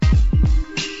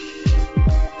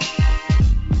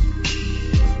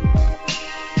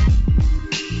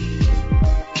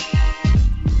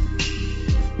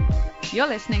You're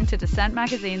listening to Dissent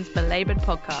Magazine's Belabored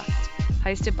podcast,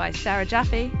 hosted by Sarah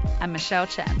Jaffe and Michelle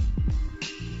Chen.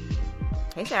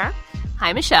 Hey, Sarah.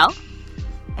 Hi, Michelle.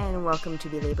 And welcome to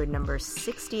Belabored number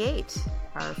 68,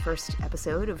 our first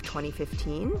episode of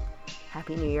 2015.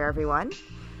 Happy New Year, everyone.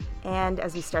 And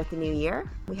as we start the new year,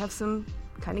 we have some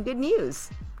kind of good news.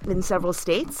 In several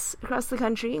states across the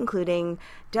country, including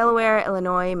Delaware,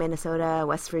 Illinois, Minnesota,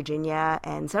 West Virginia,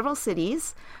 and several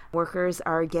cities, workers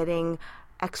are getting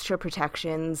extra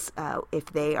protections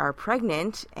if they are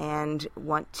pregnant and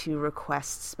want to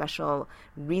request special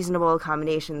reasonable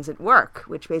accommodations at work,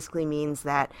 which basically means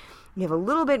that you have a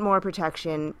little bit more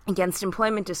protection against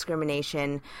employment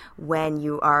discrimination when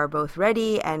you are both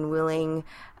ready and willing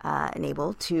and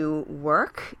able to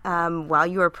work while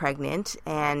you are pregnant,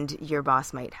 and your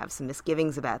boss might have some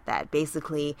misgivings about that.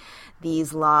 Basically,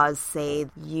 these laws say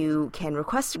you can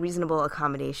request reasonable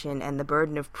accommodation, and the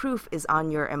burden of proof is on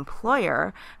your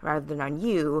employer rather than on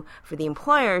you, for the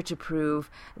employer to prove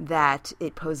that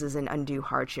it poses an undue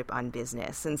hardship on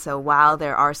business. And so while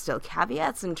there are still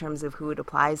caveats in terms of who it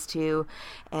applies to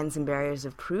and some barriers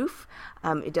of proof,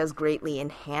 it does greatly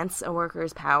enhance a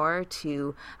worker's power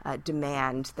to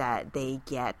demand that they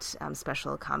get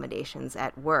special accommodations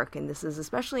at work. And this is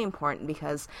especially important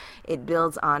because it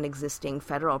builds on existing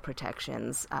federal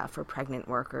protections for pregnant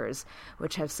workers,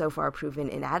 which have so far proven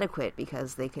inadequate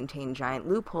because they contain giant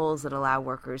loopholes that allow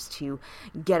workers to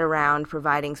get around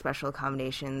providing special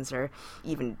accommodations, or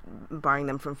even barring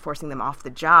them from forcing them off the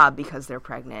job because they're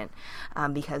pregnant,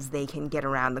 because they can get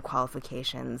around the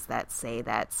qualifications that say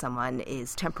that someone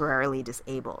is temporarily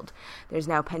disabled. There's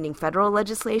now pending federal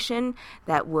legislation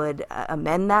that would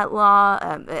amend that law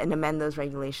and amend those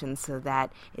regulations so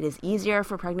that it is easier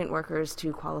for pregnant workers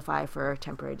to qualify for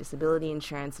temporary disability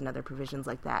insurance and other provisions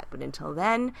like that. But until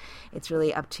then, it's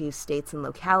really up to states and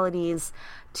localities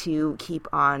to keep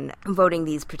on voting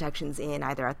these protections in,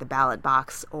 either at the ballot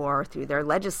box or through their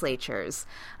legislatures.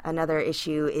 Another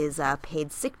issue is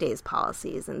paid sick days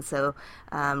policies. And so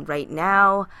right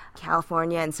now,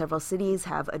 California and several cities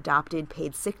have adopted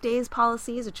paid sick days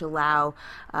policies, which allow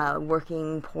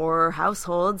working poor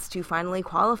households to finally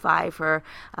qualify for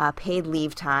paid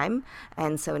leave time.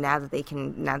 And so now they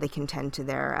can tend to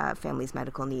their family's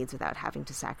medical needs without having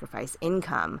to sacrifice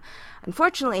income.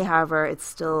 Unfortunately, however, it's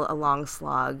still a long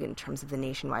slog in terms of the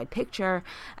nationwide picture.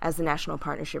 As the National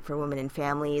Partnership for Women and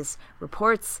Families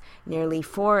reports, nearly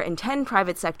 4 in 10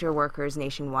 private sector workers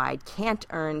nationwide can't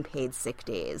earn paid sick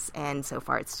days. And so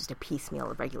far, it's just a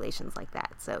piecemeal of regulations like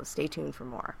that. So stay tuned for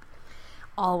more.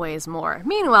 Always more.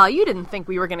 Meanwhile, you didn't think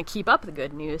we were going to keep up the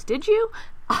good news, did you?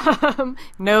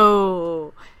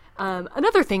 No.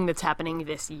 Another thing that's happening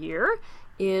this year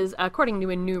is, according to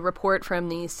a new report from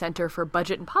the Center for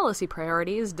Budget and Policy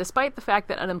Priorities, despite the fact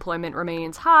that unemployment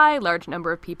remains high, large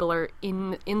number of people are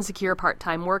in insecure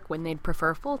part-time work when they'd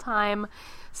prefer full-time,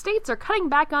 states are cutting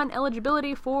back on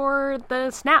eligibility for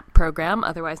the SNAP program,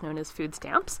 otherwise known as food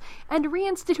stamps, and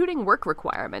reinstituting work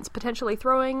requirements, potentially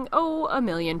throwing, 1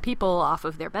 million people off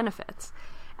of their benefits.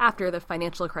 After the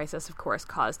financial crisis, of course,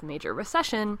 caused a major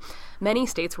recession, many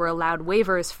states were allowed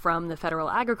waivers from the Federal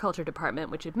Agriculture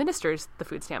Department, which administers the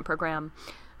food stamp program,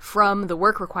 from the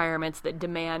work requirements that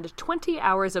demand 20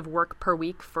 hours of work per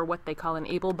week for what they call an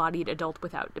able-bodied adult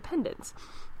without dependents.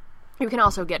 You can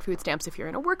also get food stamps if you're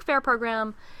in a workfare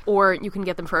program, or you can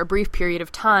get them for a brief period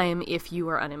of time if you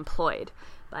are unemployed.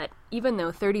 But even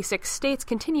though 36 states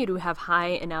continue to have high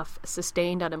enough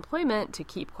sustained unemployment to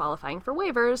keep qualifying for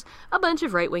waivers, a bunch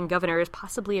of right-wing governors,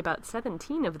 possibly about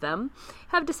 17 of them,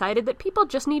 have decided that people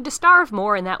just need to starve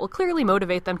more, and that will clearly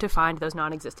motivate them to find those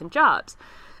non-existent jobs.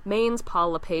 Maine's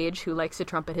Paul LePage, who likes to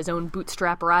trumpet his own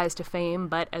bootstrap rise to fame,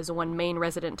 but as one Maine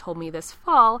resident told me this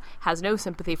fall, has no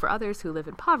sympathy for others who live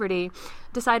in poverty,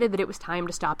 decided that it was time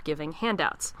to stop giving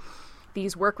handouts.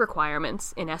 These work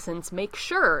requirements, in essence, make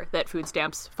sure that food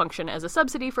stamps function as a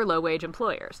subsidy for low-wage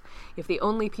employers. If the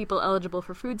only people eligible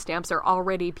for food stamps are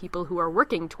already people who are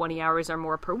working 20 hours or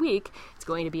more per week, it's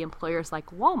going to be employers like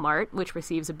Walmart, which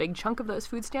receives a big chunk of those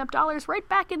food stamp dollars right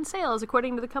back in sales,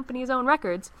 according to the company's own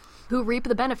records, who reap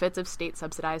the benefits of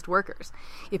state-subsidized workers.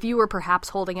 If you were perhaps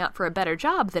holding out for a better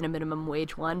job than a minimum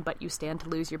wage one, but you stand to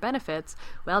lose your benefits,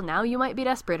 well, now you might be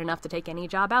desperate enough to take any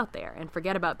job out there and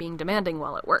forget about being demanding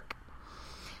while at work.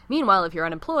 Meanwhile, if you're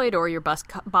unemployed or your boss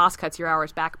cuts your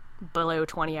hours back below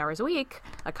 20 hours a week,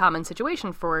 a common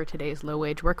situation for today's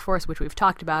low-wage workforce, which we've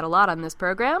talked about a lot on this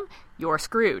program, you're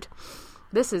screwed.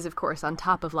 This is, of course, on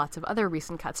top of lots of other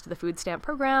recent cuts to the food stamp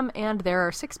program, and there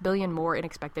are $6 billion more in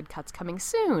expected cuts coming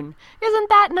soon. Isn't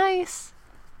that nice?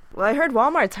 Well, I heard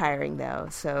Walmart's hiring though,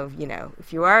 so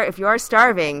if you are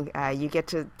starving, you get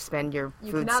to spend your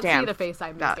food stamp. You cannot see the face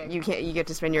I'm making. You get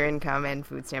to spend your income and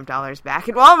food stamp dollars back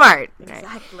at Walmart.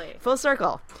 Exactly. Right? Full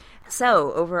circle.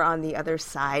 So, over on the other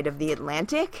side of the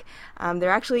Atlantic,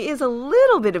 there actually is a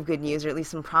little bit of good news, or at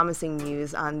least some promising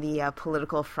news on the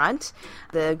political front.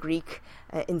 The Greek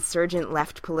insurgent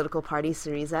left political party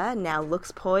Syriza now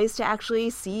looks poised to actually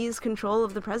seize control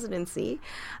of the presidency.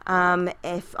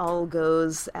 If all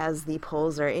goes as the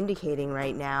polls are indicating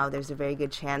right now, there's a very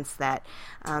good chance that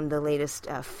the latest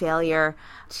failure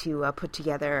to put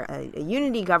together a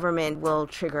unity government will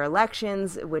trigger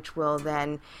elections, which will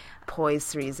then poise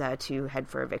Syriza to head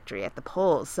for a victory at the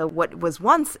polls. So what was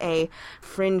once a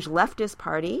fringe leftist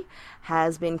party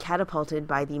has been catapulted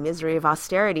by the misery of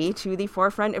austerity to the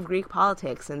forefront of Greek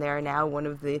politics, and they are now one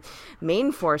of the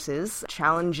main forces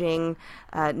challenging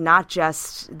not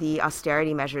just the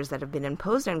austerity measures that have been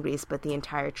imposed on Greece, but the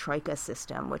entire Troika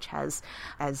system, which has,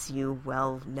 as you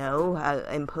well know,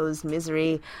 imposed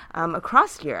misery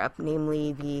across Europe,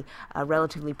 namely the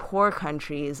relatively poor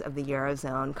countries of the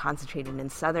Eurozone concentrated in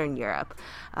southern Europe.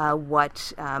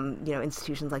 What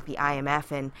institutions like the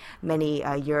IMF and many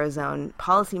Eurozone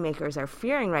policymakers are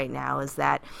fearing right now is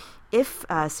that if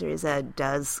Syriza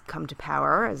does come to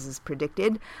power, as is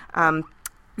predicted,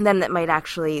 then that might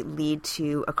actually lead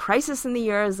to a crisis in the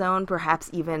Eurozone, perhaps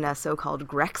even a so-called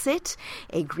Grexit,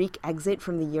 a Greek exit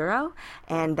from the Euro,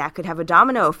 and that could have a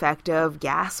domino effect of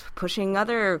gasp pushing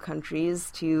other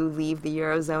countries to leave the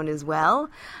Eurozone as well,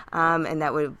 and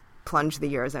that would plunge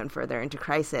the Eurozone further into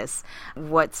crisis.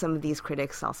 What some of these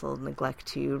critics also neglect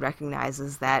to recognize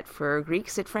is that for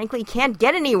Greeks, it frankly can't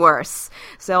get any worse.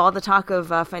 So all the talk of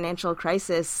financial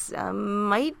crisis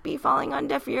might be falling on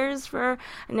deaf ears for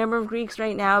a number of Greeks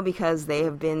right now, because they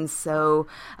have been so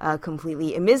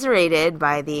completely immiserated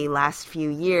by the last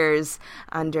few years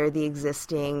under the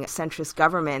existing centrist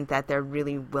government that they're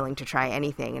really willing to try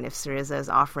anything. And if Syriza is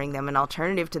offering them an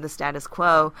alternative to the status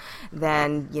quo,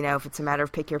 then, if it's a matter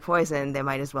of pick your poison, they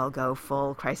might as well go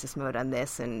full crisis mode on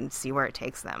this and see where it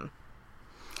takes them.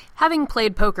 Having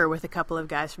played poker with a couple of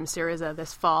guys from Syriza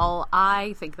this fall,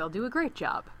 I think they'll do a great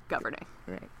job governing.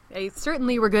 Right. They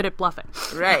certainly were good at bluffing.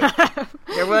 Right.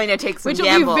 They're willing to take some Which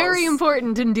gambles. will be very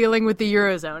important in dealing with the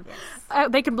Eurozone. Yes.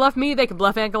 They can bluff me, they can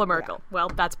bluff Angela Merkel. Yeah. Well,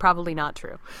 that's probably not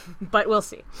true. But we'll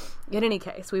see. In any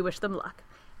case, we wish them luck.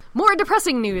 More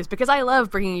depressing news, because I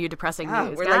love bringing you depressing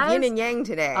news, we're guys. like yin and yang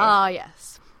today.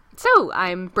 Yes. So,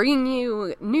 I'm bringing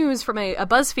you news from a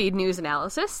BuzzFeed news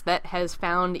analysis that has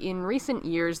found in recent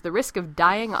years the risk of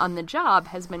dying on the job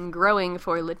has been growing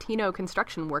for Latino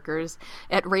construction workers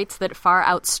at rates that far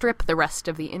outstrip the rest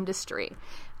of the industry.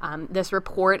 This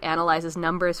report analyzes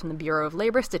numbers from the Bureau of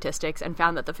Labor Statistics and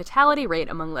found that the fatality rate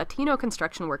among Latino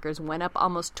construction workers went up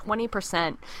almost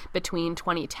 20% between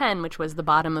 2010, which was the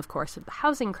bottom, of course, of the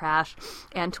housing crash,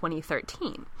 and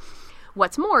 2013.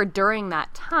 What's more, during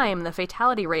that time, the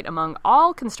fatality rate among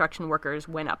all construction workers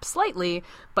went up slightly,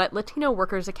 but Latino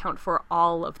workers account for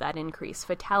all of that increase.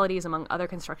 Fatalities among other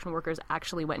construction workers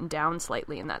actually went down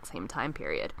slightly in that same time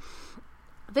period.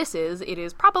 It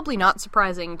is probably not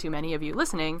surprising to many of you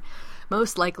listening,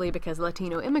 most likely because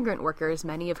Latino immigrant workers,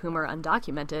 many of whom are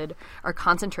undocumented, are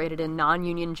concentrated in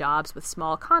non-union jobs with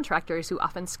small contractors who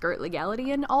often skirt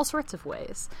legality in all sorts of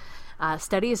ways.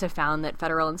 Studies have found that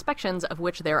federal inspections, of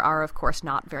which there are, of course,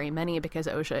 not very many because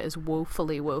OSHA is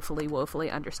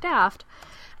woefully understaffed,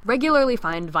 regularly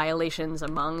find violations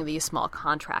among these small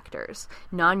contractors.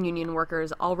 Non-union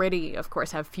workers already, of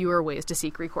course, have fewer ways to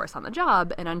seek recourse on the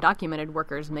job, and undocumented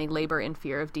workers may labor in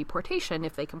fear of deportation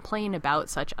if they complain about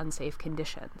such unsafe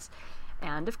conditions.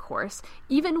 And, of course,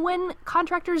 even when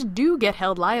contractors do get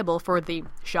held liable for the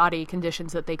shoddy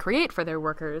conditions that they create for their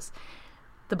workers,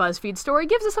 the BuzzFeed story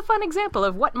gives us a fun example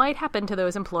of what might happen to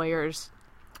those employers.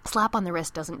 Slap on the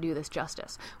wrist doesn't do this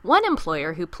justice. One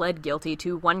employer who pled guilty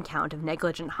to one count of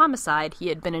negligent homicide, he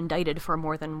had been indicted for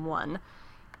more than one,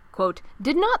 quote,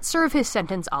 did not serve his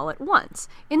sentence all at once.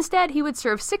 Instead, he would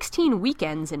serve 16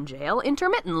 weekends in jail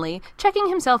intermittently, checking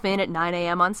himself in at 9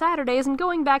 a.m. on Saturdays and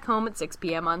going back home at 6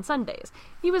 p.m. on Sundays.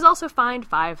 He was also fined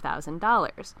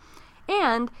 $5,000.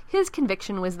 And his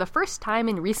conviction was the first time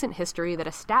in recent history that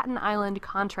a Staten Island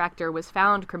contractor was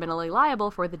found criminally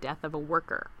liable for the death of a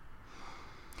worker.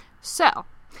 So,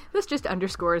 this just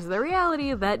underscores the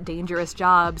reality that dangerous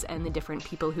jobs and the different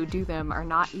people who do them are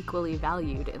not equally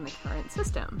valued in the current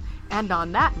system. And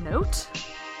on that note,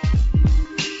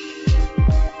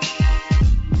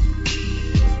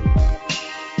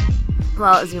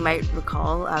 Well, as you might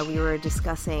recall, we were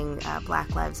discussing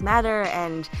Black Lives Matter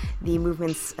and the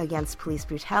movements against police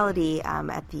brutality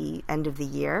at the end of the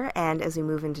year. And as we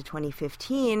move into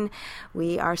 2015,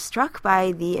 we are struck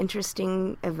by the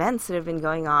interesting events that have been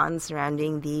going on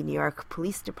surrounding the New York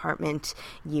Police Department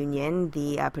Union,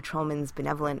 the Patrolmen's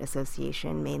Benevolent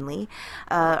Association mainly,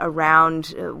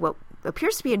 around what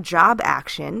appears to be a job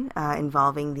action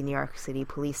involving the New York City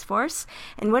police force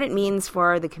and what it means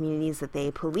for the communities that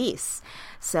they police.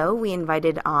 So we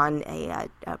invited on a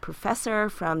professor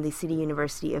from the City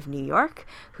University of New York,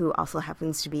 who also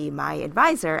happens to be my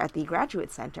advisor at the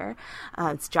Graduate Center.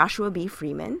 It's Joshua B.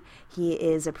 Freeman. He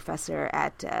is a professor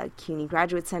at CUNY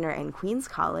Graduate Center and Queens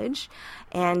College,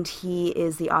 and he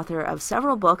is the author of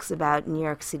several books about New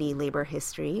York City labor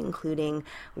history, including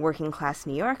Working Class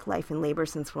New York, Life and Labor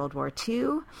Since World War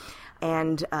II,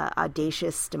 and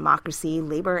Audacious Democracy,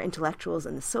 Labor Intellectuals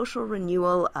and the Social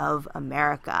Renewal of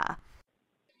America.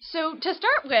 So to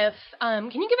start with,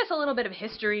 can you give us a little bit of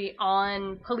history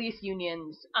on police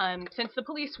unions? Since the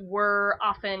police were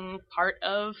often part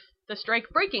of the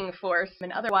strike-breaking force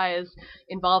and otherwise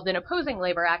involved in opposing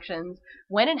labor actions,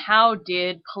 when and how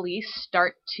did police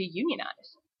start to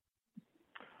unionize?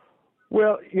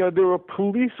 Well, there were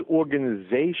police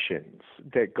organizations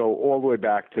that go all the way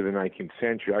back to the 19th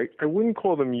century. I wouldn't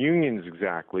call them unions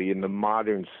exactly in the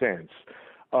modern sense,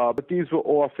 but these were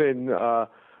often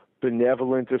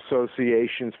benevolent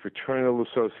associations, fraternal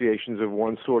associations of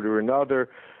one sort or another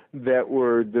that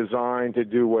were designed to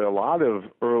do what a lot of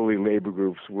early labor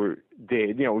groups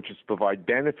did, which is provide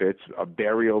benefits,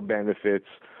 burial benefits,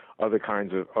 other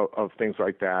kinds of things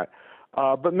like that.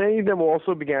 But many of them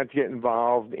also began to get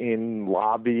involved in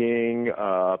lobbying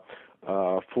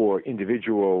for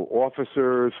individual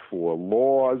officers, for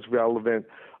laws relevant,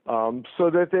 so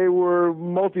that they were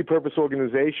multi-purpose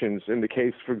organizations. In the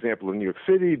case, for example, of New York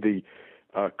City, the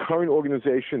current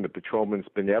organization, the Patrolmen's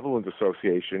Benevolent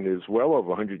Association, is well over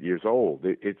 100 years old.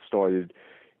 It started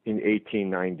in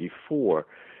 1894.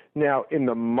 Now, in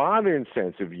the modern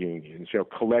sense of unions,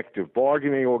 collective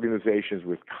bargaining organizations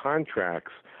with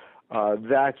contracts,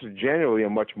 that's generally a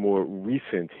much more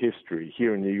recent history.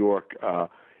 Here in New York,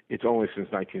 it's only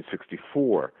since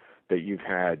 1964 that you've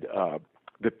had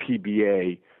the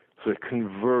PBA sort of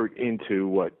convert into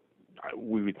what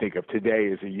we would think of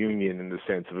today as a union in the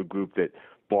sense of a group that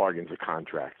bargains a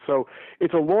contract. So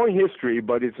it's a long history,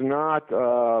 but it's not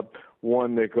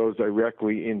one that goes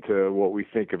directly into what we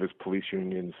think of as police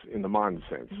unions in the modern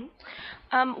sense.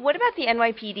 Mm-hmm. What about the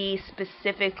NYPD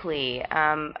specifically?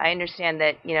 I understand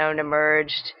that, it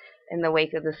emerged in the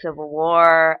wake of the Civil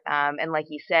War, and like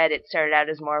you said, it started out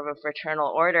as more of a fraternal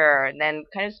order and then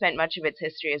kind of spent much of its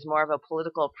history as more of a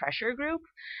political pressure group.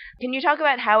 Can you talk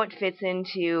about how it fits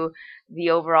into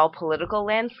the overall political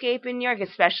landscape in New York,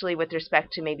 especially with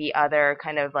respect to maybe other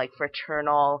kind of like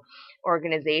fraternal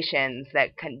organizations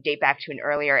that can date back to an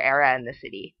earlier era in the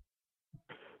city?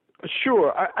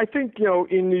 Sure. I think,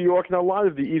 in New York and a lot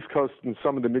of the East Coast and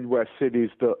some of the Midwest cities,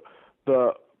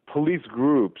 the police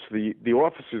groups, the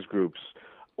officers groups,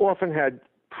 often had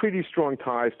pretty strong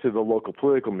ties to the local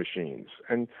political machines.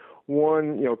 And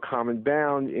one, common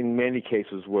bound in many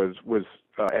cases was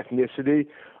ethnicity.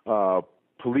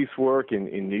 Police work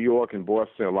in New York and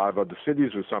Boston, a lot of other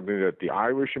cities, was something that the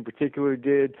Irish in particular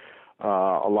did.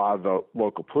 A lot of the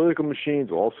local political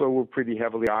machines also were pretty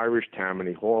heavily Irish,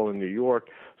 Tammany Hall in New York.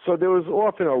 So there was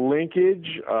often a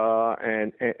linkage,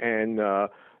 and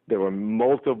there were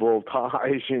multiple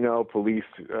ties. Police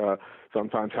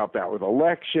sometimes helped out with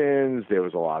elections. There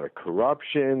was a lot of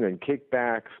corruption and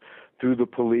kickbacks through the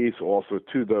police, also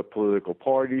to the political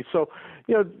parties. So,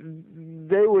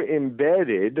 they were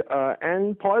embedded,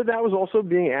 and part of that was also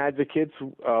being advocates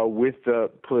with the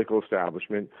political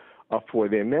establishment for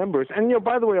their members. And,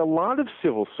 by the way, a lot of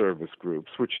civil service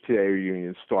groups, which today are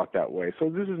unions, start that way. So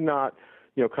this is not,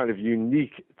 kind of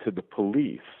unique to the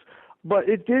police. But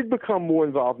it did become more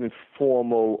involved in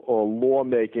formal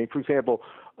lawmaking. For example,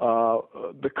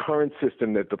 the current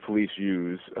system that the police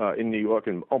use in New York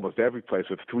and almost every place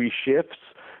with 3 shifts,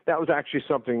 that was actually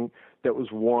something that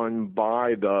was won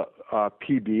by the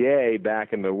PBA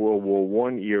back in the World War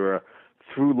I era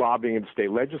through lobbying in the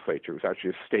state legislature. It was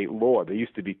actually a state law. There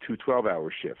used to be 2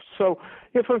 12-hour shifts. So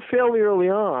from fairly early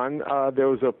on, there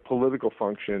was a political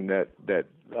function that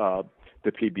the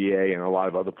PBA and a lot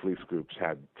of other police groups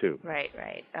had too. Right.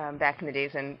 Back in the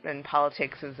days when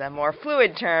politics was a more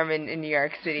fluid term in New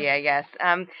York City, I guess.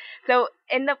 So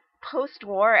in the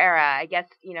post-war era, I guess,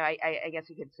 I guess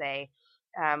you could say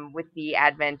with the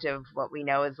advent of what we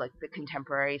know as like the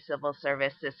contemporary civil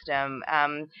service system.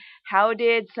 How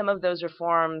did some of those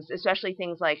reforms, especially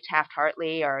things like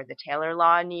Taft-Hartley or the Taylor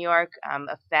Law in New York,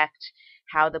 affect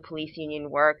how the police union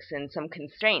works and some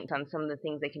constraints on some of the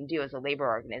things they can do as a labor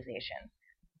organization?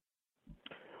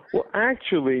 Well,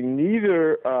 actually,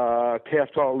 neither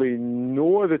Taft-Hartley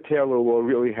nor the Taylor Law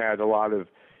really had a lot of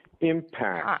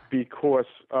impact because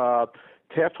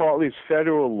Taft-Hartley's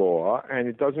federal law, and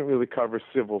it doesn't really cover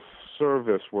civil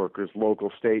service workers,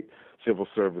 local, state civil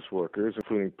service workers,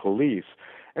 including police.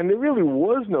 And there really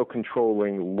was no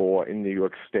controlling law in New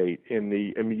York State in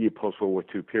the immediate post-World War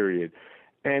II period.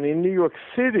 And in New York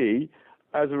City,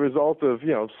 as a result of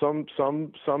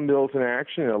some militant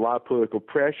action and a lot of political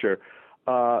pressure,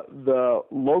 the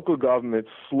local government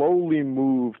slowly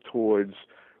moved towards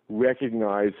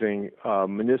recognizing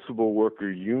municipal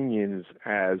worker unions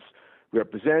as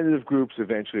representative groups,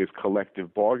 eventually as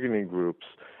collective bargaining groups,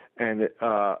 and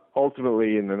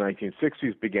ultimately in the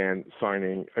 1960s began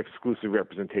signing exclusive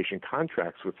representation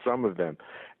contracts with some of them.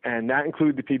 And that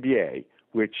included the PBA,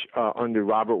 which under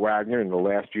Robert Wagner in the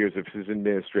last years of his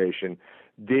administration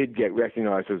did get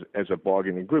recognized as a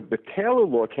bargaining group. The Taylor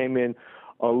Law came in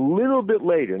a little bit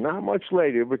later, not much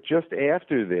later, but just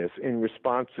after this, in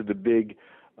response to the big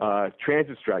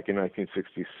transit strike in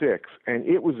 1966. And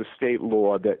it was a state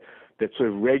law that sort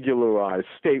of regularized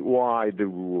statewide the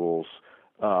rules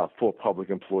for public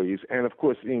employees, and of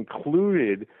course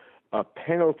included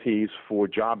penalties for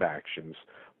job actions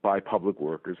by public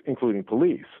workers, including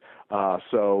police.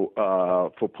 So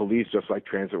for police, just like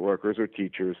transit workers or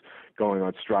teachers, going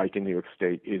on strike in New York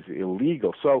State is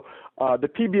illegal. So the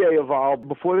PBA evolved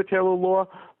before the Taylor Law,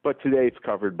 but today it's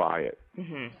covered by it.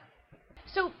 Mm-hmm.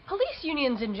 So police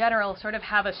unions in general sort of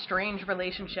have a strange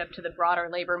relationship to the broader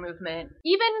labor movement.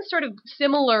 Even sort of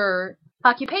similar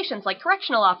occupations like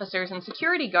correctional officers and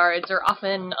security guards are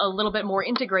often a little bit more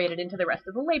integrated into the rest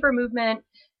of the labor movement,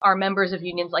 are members of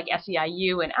unions like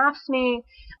SEIU and AFSCME.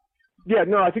 Yeah,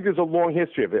 no, I think there's a long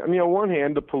history of it. I mean, on one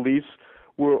hand, the police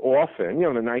were often,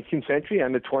 in the 19th century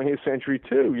and the 20th century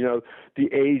too, the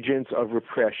agents of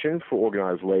repression for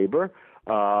organized labor.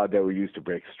 They were used to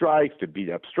break strikes, to beat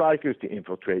up strikers, to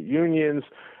infiltrate unions.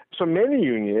 So many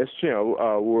unionists,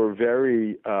 were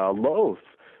very loath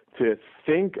to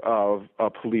think of a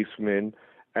policeman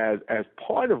as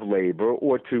part of labor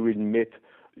or to admit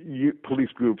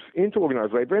police groups into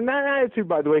organized labor. And that attitude,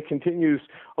 by the way, continues,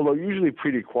 although usually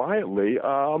pretty quietly,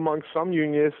 among some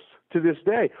unionists to this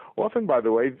day. Often, by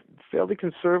the way, fairly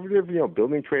conservative,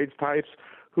 building trades types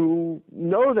who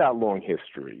know that long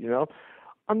history,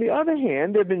 On the other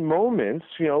hand, there have been moments,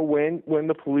 when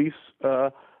the police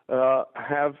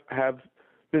have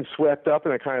been swept up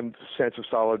in a kind of sense of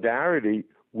solidarity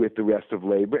with the rest of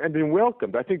labor and been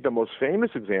welcomed. I think the most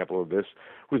famous example of this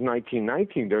was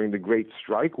 1919 during the Great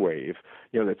Strike Wave,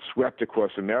 that swept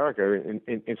across America.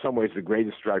 In some ways, the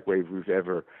greatest strike wave we've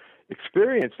ever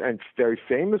experienced, and very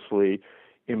famously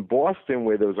in Boston,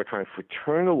 where there was a kind of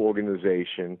fraternal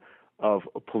organization of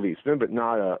policemen, but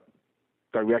not a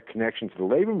direct connection to the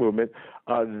labor movement,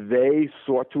 they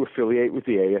sought to affiliate with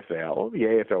the AFL. The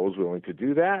AFL was willing to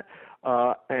do that.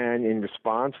 And in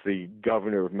response, the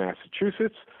governor of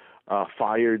Massachusetts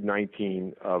fired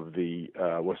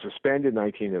suspended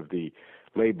 19 of the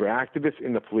labor activists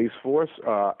in the police force.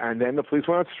 And then the police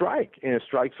went on strike, in a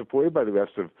strike supported by the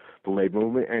rest of the labor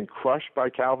movement and crushed by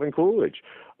Calvin Coolidge.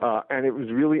 And it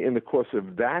was really in the course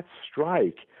of that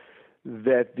strike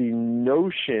that the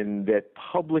notion that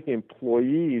public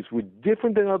employees were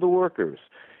different than other workers,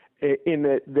 in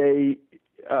that they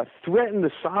threatened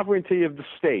the sovereignty of the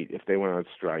state if they went on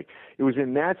strike. It was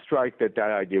in that strike that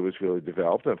idea was really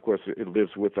developed, and of course it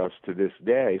lives with us to this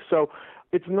day. So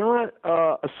it's not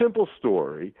a simple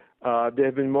story. There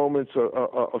have been moments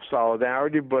of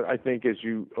solidarity, but I think, as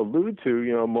you allude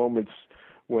to, moments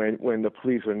when the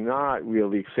police are not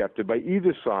really accepted by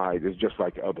either side as just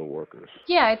like other workers.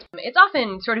 Yeah, it's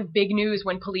often sort of big news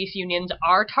when police unions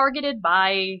are targeted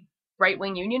by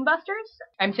right-wing union busters.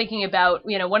 I'm thinking about,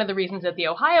 one of the reasons that the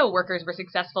Ohio workers were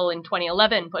successful in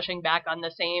 2011 pushing back on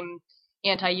the same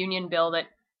anti-union bill that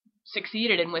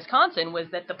succeeded in Wisconsin was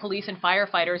that the police and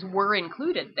firefighters were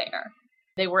included there.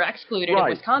 They were excluded in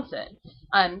Wisconsin.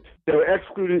 They were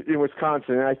excluded in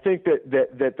Wisconsin, and I think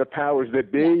that the powers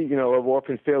that be, have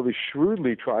often fairly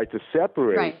shrewdly tried to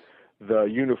separate the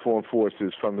uniformed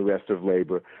forces from the rest of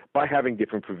labor by having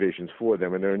different provisions for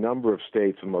them. And there are a number of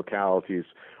states and localities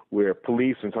where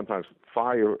police and sometimes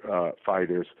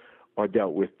firefighters are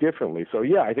dealt with differently. So,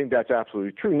 yeah, I think that's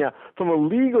absolutely true. Now, from a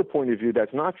legal point of view,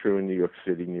 that's not true in New York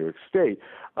City, New York State.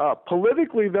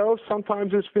 Politically, though,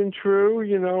 sometimes it's been true.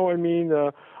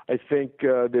 I think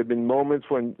there have been moments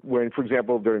when, for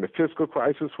example, during the fiscal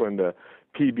crisis, when the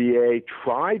PBA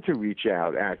tried to reach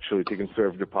out, actually, to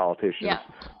conservative politicians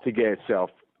to get itself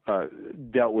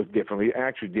dealt with differently. It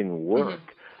actually didn't work.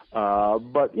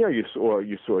 But you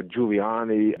saw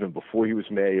Giuliani even before he was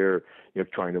mayor,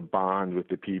 trying to bond with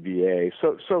the PBA.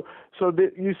 So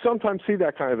you sometimes see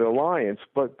that kind of alliance,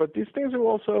 but these things are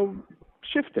also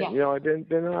shifting.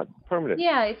 They're not permanent.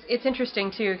 Yeah, it's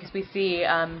interesting too, because we see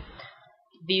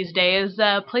these days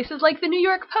places like the New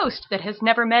York Post, that has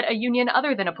never met a union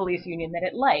other than a police union that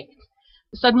it liked,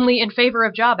 suddenly in favor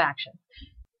of job action.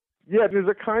 Yeah, there's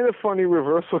a kind of funny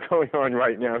reversal going on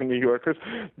right now in New York, because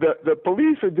the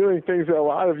police are doing things that a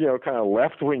lot of, kind of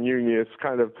left-wing unionists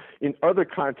kind of in other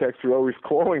contexts are always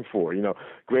calling for,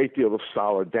 great deal of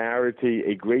solidarity,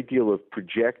 a great deal of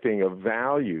projecting of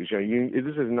values.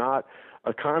 This is not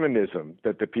economism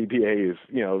that the PBA is,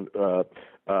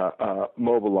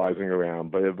 mobilizing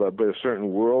around, but a certain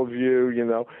worldview,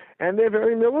 and they're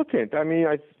very militant. I mean,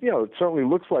 it certainly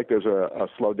looks like there's a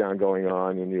slowdown going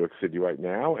on in New York City right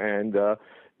now, and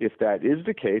if that is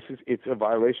the case, it's a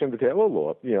violation of the Taylor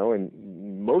Law, and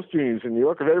most unions in New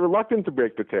York are very reluctant to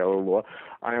break the Taylor Law.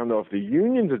 I don't know if the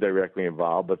unions are directly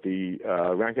involved, but the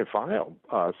rank and file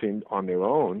seem on their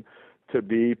own to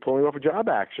be pulling off a job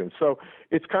action. So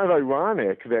it's kind of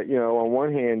ironic that, on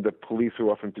one hand, the police are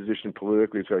often positioned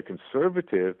politically as very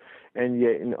conservative, and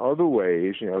yet in other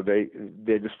ways,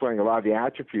 they're displaying a lot of the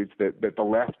attributes that the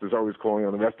left is always calling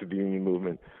on the rest of the union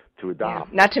movement to adopt.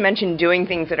 Yeah. Not to mention doing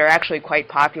things that are actually quite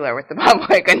popular with the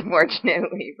public,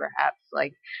 unfortunately, perhaps,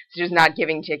 like just not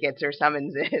giving tickets or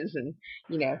summonses and,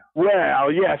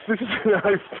 Well, yes, this is a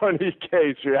very funny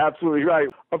case. You're absolutely right.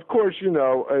 Of course,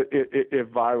 if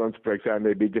violence breaks out, it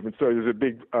may be a different story. There's a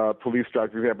big police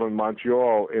strike, for example, in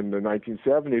Montreal in the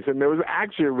 1970s, and there was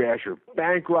actually a rash of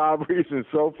bank robberies and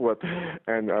so forth,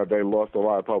 and they lost a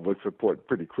lot of public support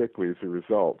pretty quickly as a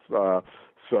result.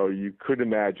 So you could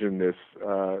imagine this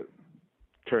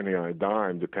turning on a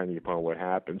dime depending upon what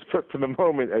happens. But for the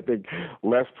moment, I think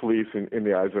less police in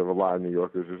the eyes of a lot of New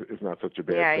Yorkers is not such a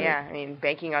bad thing. Yeah. I mean,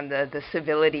 banking on the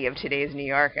civility of today's New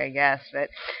York, I guess. But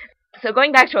so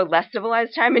going back to a less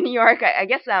civilized time in New York, I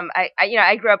guess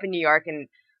I grew up in New York, and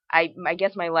I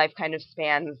guess my life kind of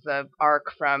spans the arc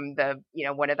from the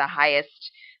one of the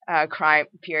highest crime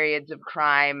periods of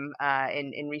crime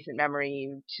in recent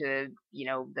memory to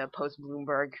the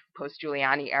post-Bloomberg,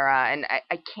 post-Giuliani era. And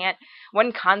I can't.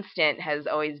 One constant has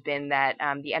always been that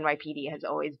the NYPD has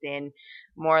always been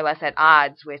more or less at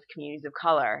odds with communities of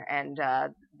color, and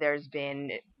there's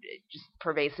been just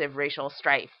pervasive racial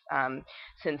strife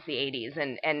since the 80s.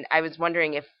 And I was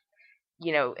wondering if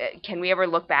can we ever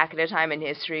look back at a time in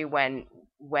history when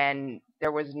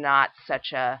there was not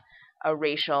such a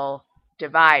racial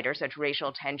divide or such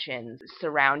racial tensions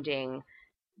surrounding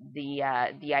the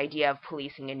idea of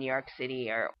policing in New York City?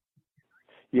 Or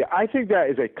Yeah, I think that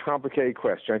is a complicated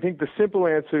question. I think the simple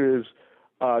answer is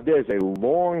there's a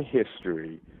long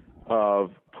history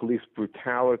of police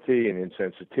brutality and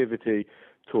insensitivity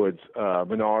towards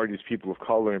minorities, people of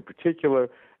color in particular,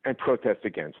 and protest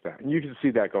against that. And you can see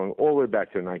that going all the way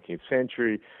back to the 19th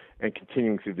century and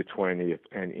continuing through the 20th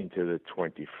and into the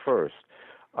 21st.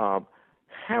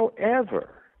 However,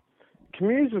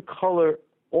 communities of color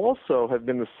also have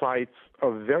been the sites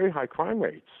of very high crime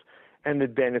rates and the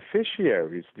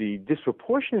beneficiaries, the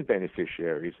disproportionate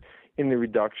beneficiaries in the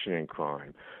reduction in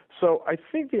crime. So I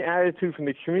think the attitude from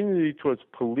the community towards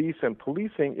police and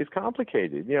policing is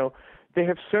complicated. There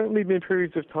have certainly been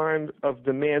periods of time of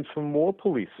demands for more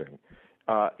policing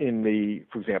in the,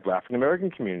 for example,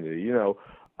 African-American community.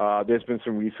 There's been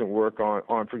some recent work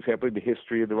on, for example, the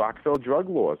history of the Rockefeller drug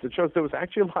laws. It shows there was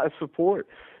actually a lot of support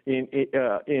in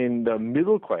the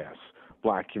middle-class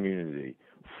black community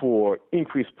for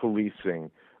increased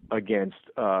policing against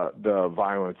the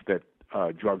violence that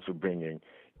drugs were bringing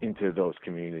into those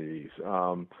communities.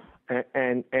 There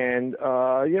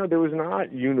was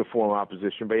not uniform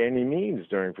opposition by any means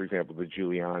during, for example, the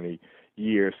Giuliani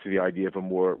years to the idea of a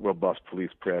more robust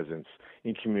police presence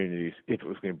in communities if it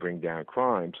was going to bring down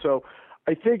crime. So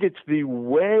I think it's the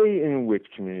way in which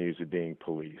communities are being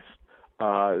policed,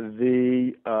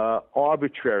 the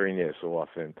arbitrariness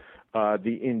often,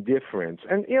 the indifference.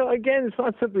 And, again, it's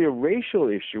not simply a racial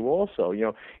issue also.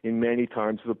 In many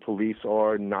times the police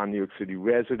are non-New York City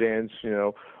residents,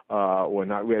 or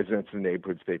not residents in the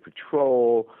neighborhoods they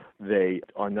patrol. They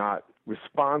are not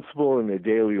responsible in their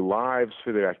daily lives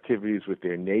for their activities with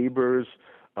their neighbors.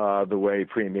 the way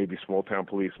maybe small-town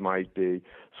police might be.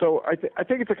 So I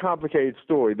think it's a complicated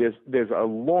story. There's a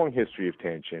long history of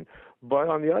tension. But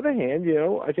on the other hand,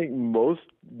 I think most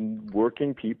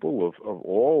working people of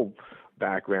all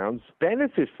backgrounds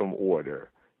benefit from order,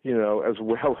 as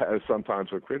well as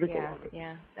sometimes are critical of it.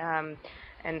 Yeah.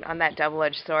 And on that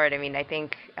double-edged sword, I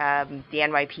think the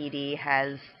NYPD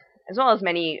has, as well as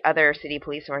many other city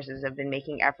police forces, have been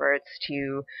making efforts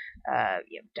to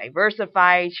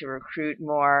diversify, to recruit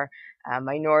more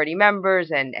minority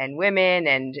members and women,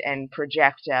 and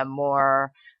project a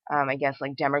more,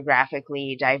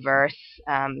 demographically diverse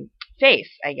face,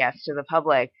 to the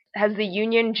public. Has the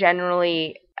union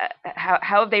generally, how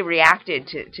have they reacted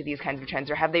to these kinds of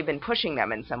trends, or have they been pushing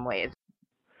them in some ways?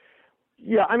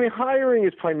 Yeah, hiring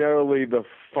is primarily the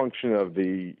function of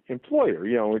the employer,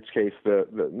 in which case the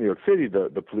New York City,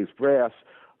 the police brass.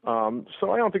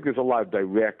 So I don't think there's a lot of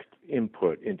direct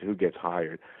input into who gets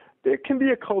hired. There can be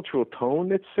a cultural tone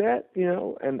that's set,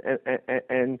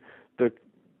 and the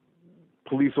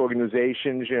police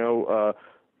organizations,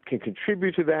 can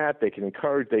contribute to that. They can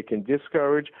encourage, they can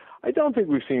discourage. I don't think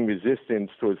we've seen resistance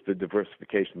towards the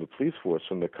diversification of the police force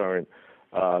from the current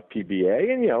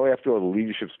PBA. And, after all, the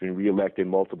leadership's been reelected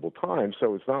multiple times,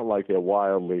 so it's not like they're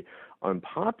wildly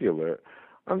unpopular.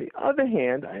 On the other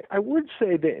hand, I would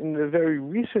say that in the very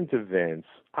recent events,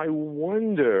 I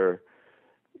wonder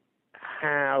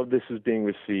how this is being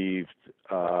received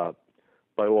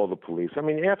by all the police.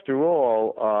 After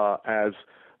all, as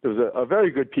there was a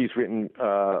very good piece written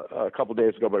a couple of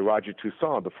days ago by Roger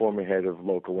Toussaint, the former head of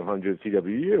Local 100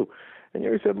 CWU, and he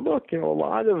said, look, a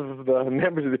lot of the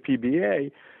members of the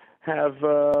PBA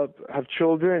have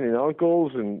children and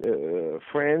uncles and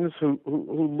friends who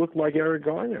look like Eric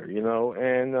Garner,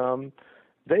 and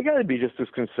they got to be just as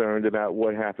concerned about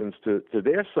what happens to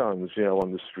their sons,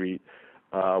 on the street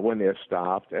when they're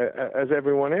stopped as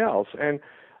everyone else. And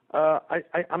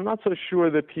I'm not so sure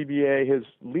the PBA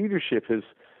leadership has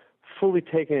fully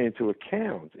taken into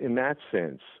account in that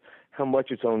sense how much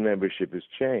its own membership has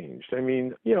changed.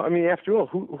 After all,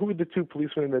 who are the two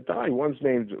policemen that died? One's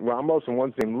named Ramos and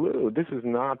one's named Lou. This is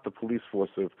not the police force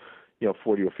of,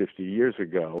 40 or 50 years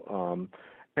ago.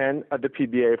 And the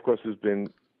PBA, of course, has been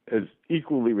as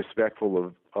equally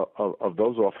respectful of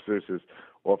those officers as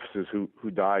officers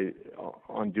who died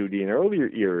on duty in earlier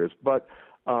eras. But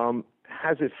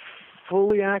has it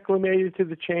fully acclimated to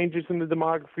the changes in the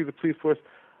demography of the police force?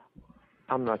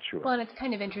 I'm not sure. Well, and it's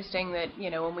kind of interesting that,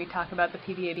 when we talk about the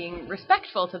PBA being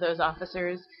respectful to those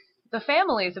officers, the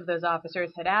families of those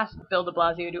officers had asked Bill de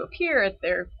Blasio to appear at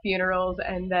their funerals,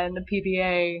 and then the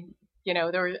PBA,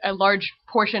 there were a large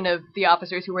portion of the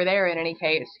officers who were there in any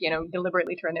case,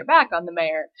 deliberately turned their back on the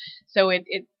mayor. So it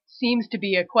seems to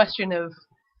be a question of,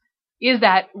 is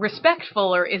that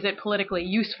respectful or is it politically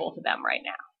useful to them right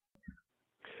now?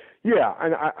 Yeah,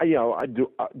 and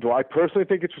do I personally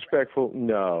think it's respectful?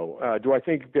 No. Do I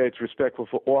think that it's respectful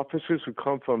for officers who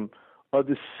come from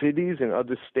other cities and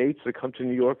other states that come to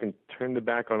New York and turn their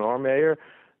back on our mayor?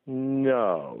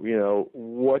 No.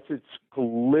 What's its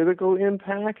political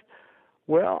impact?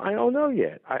 Well, I don't know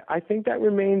yet. I think that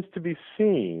remains to be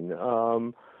seen.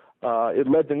 It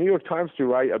led the New York Times to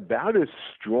write about as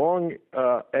strong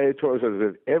editorials as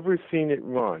I've ever seen it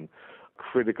run,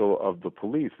 critical of the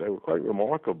police. They were quite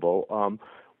remarkable.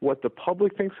 What the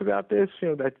public thinks about this,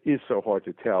 that is so hard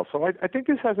to tell. So I think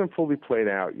this hasn't fully played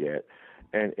out yet,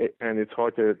 and it's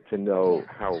hard to know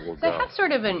how it will go. I have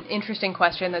sort of an interesting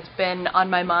question that's been on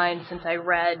my mind since I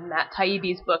read Matt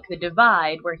Taibbi's book, The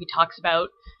Divide, where he talks about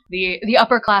the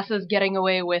upper classes getting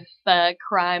away with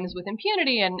crimes with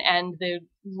impunity and the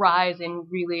rise in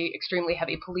really extremely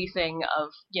heavy policing of,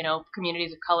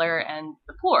 communities of color and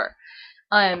the poor.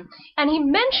 And he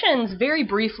mentions very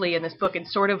briefly in this book, and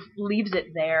sort of leaves it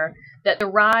there, that the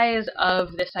rise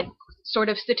of this sort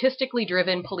of statistically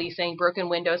driven policing, broken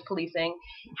windows policing,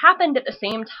 happened at the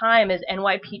same time as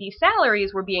NYPD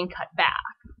salaries were being cut back.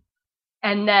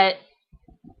 And that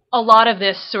a lot of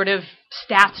this sort of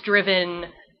stats-driven,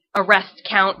 arrest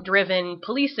count-driven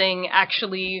policing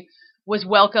actually was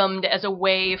welcomed as a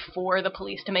way for the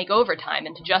police to make overtime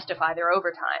and to justify their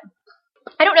overtime.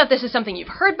 I don't know if this is something you've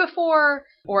heard before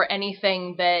or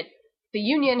anything that the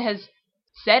union has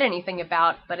said anything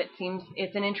about, but it seems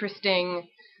it's an interesting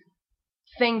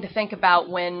thing to think about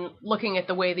when looking at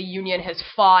the way the union has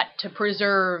fought to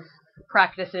preserve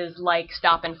practices like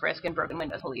stop and frisk and broken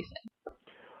windows policing.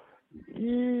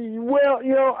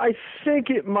 Well, I think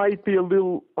it might be a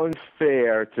little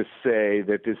unfair to say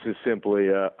that this is simply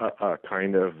a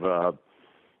kind of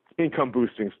income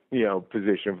boosting,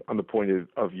 position on the point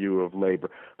of view of labor.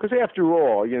 Because after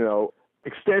all,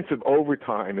 extensive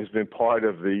overtime has been part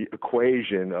of the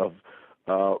equation of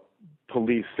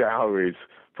police salaries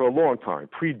for a long time,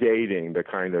 predating the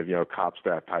kind of, cop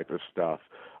staff type of stuff.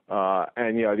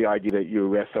 And, the idea that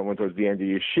you arrest someone towards the end of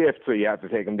your shift, so you have to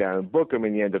take them down and book them,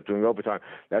 and you end up doing overtime,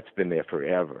 that's been there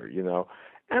forever,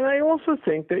 And I also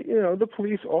think that, the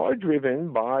police are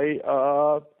driven by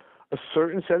a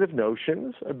certain set of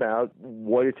notions about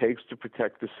what it takes to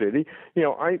protect the city.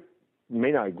 I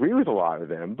may not agree with a lot of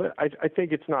them, but I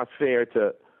think it's not fair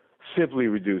to simply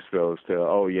reduce those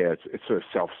to, it's sort of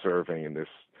self-serving in this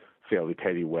fairly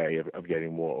petty way of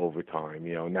getting more overtime,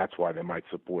 and that's why they might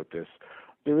support this.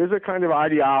 There is a kind of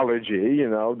ideology,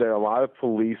 that a lot of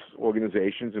police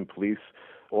organizations and police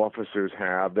officers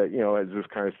have that, as this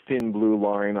kind of thin blue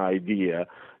line idea,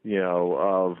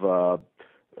 of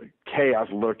chaos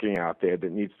lurking out there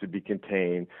that needs to be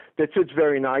contained, that fits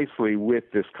very nicely with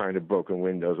this kind of broken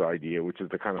windows idea, which is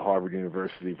the kind of Harvard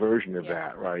University version of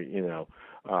that, right?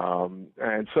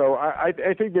 And so I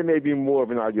think there may be more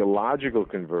of an ideological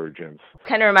convergence.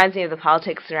 Kind of reminds me of the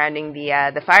politics surrounding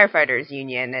the firefighters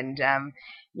union, and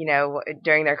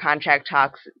during their contract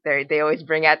talks, they always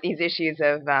bring out these issues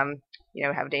of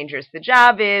how dangerous the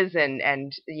job is, and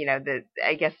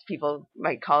I guess people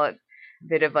might call it a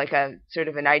bit of like a sort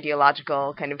of an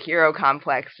ideological kind of hero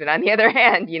complex. But on the other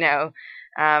hand,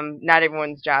 not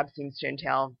everyone's job seems to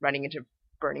entail running into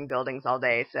burning buildings all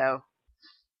day, so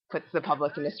puts the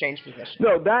public in a strange position.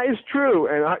 No, that is true,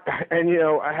 and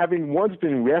having once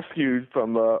been rescued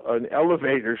from an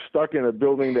elevator stuck in a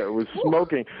building that was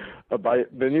smoking by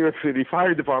the New York City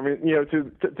Fire Department,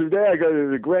 today I go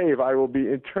to the grave, I will be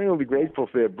eternally grateful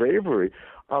for their bravery.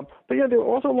 But there are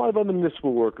also a lot of other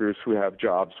municipal workers who have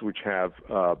jobs which have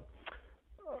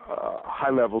high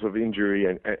levels of injury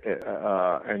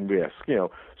and risk.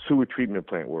 Sewer treatment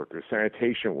plant workers,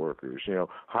 sanitation workers,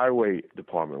 highway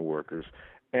department workers.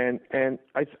 And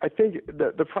I think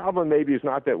the problem maybe is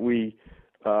not that we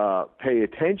pay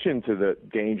attention to the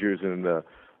dangers and the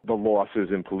losses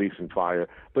in police and fire,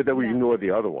 but that we ignore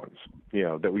the other ones.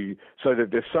 So that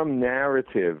there's some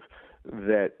narrative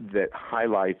that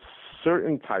highlights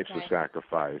certain types of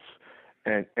sacrifice,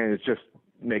 and it just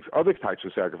makes other types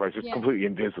of sacrifices completely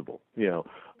invisible.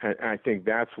 And I think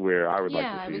that's where I would like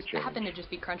to see a change. I happened to just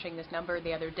be crunching this number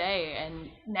the other day, and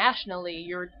nationally,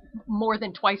 you're more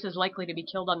than twice as likely to be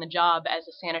killed on the job as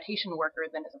a sanitation worker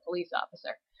than as a police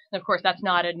officer. And of course, that's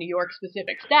not a New York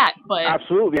specific stat, but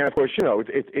absolutely, and of course,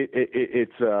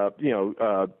 it's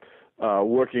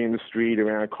working in the street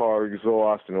around car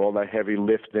exhaust and all that heavy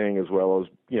lifting, as well as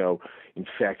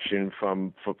infection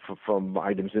from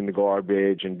items in the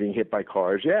garbage and being hit by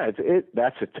cars.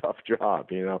 That's a tough job,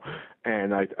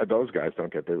 and those guys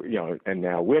don't get the and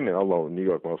now women, although in New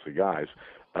York mostly guys,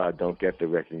 don't get the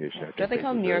recognition. Don't they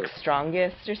call them New York's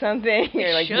strongest or something,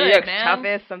 or like New York's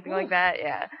toughest, something like that?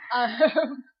 Yeah.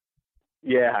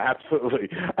 Yeah, absolutely.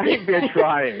 I think they're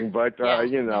trying, but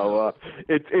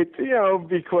it's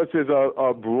because there's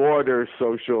a broader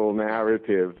social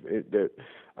narrative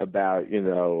about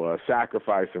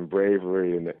sacrifice and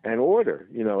bravery and order,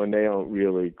 and they don't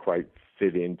really quite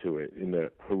fit into it in the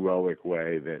heroic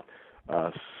way that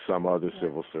some other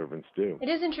civil servants do. It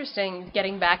is interesting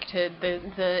getting back to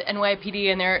the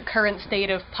NYPD and their current state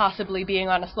of possibly being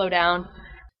on a slowdown,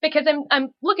 because I'm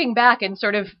looking back, and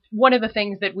sort of one of the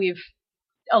things that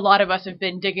a lot of us have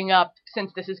been digging up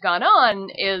since this has gone on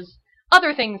is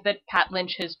other things that Pat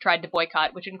Lynch has tried to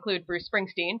boycott, which include Bruce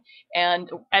Springsteen and,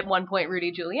 at one point,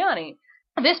 Rudy Giuliani.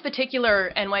 This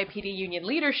particular NYPD union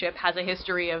leadership has a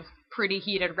history of pretty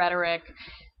heated rhetoric.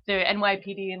 The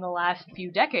NYPD in the last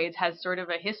few decades has sort of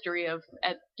a history of,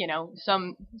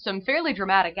 some fairly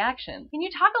dramatic action. Can you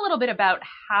talk a little bit about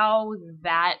how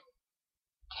that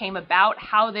came about,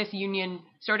 how this union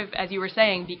sort of, as you were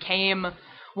saying, became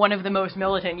one of the most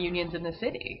militant unions in the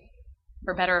city,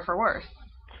 for better or for worse?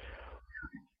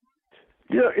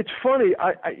 It's funny.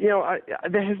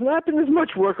 There has not been as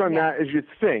much work on that as you'd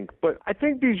think, but I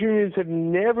think these unions have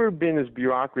never been as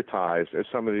bureaucratized as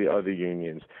some of the other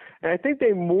unions, and I think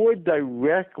they more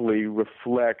directly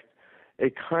reflect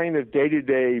a kind of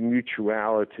day-to-day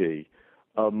mutuality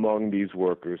among these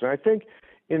workers. And I think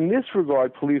in this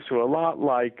regard, police are a lot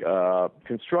like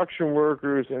construction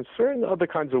workers and certain other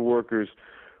kinds of workers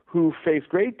who face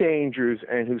great dangers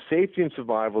and whose safety and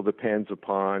survival depends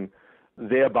upon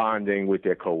their bonding with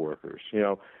their coworkers,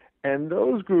 and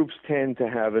those groups tend to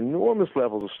have enormous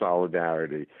levels of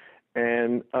solidarity,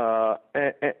 and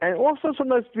also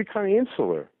sometimes to be kind of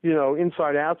insular,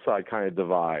 inside outside kind of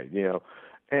divide,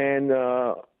 and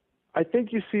I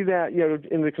think you see that,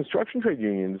 in the construction trade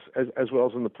unions as well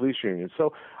as in the police unions.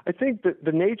 So I think that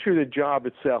the nature of the job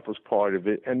itself was part of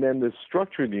it, and then the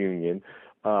structure of the union,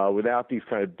 without these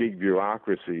kind of big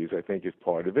bureaucracies, I think is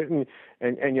part of it. And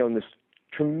this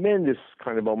tremendous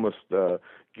kind of almost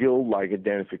guild-like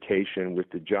identification with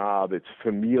the job. It's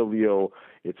familial.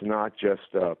 It's not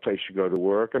just a place you go to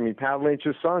work. I mean, Pat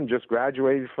Lynch's son just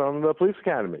graduated from the police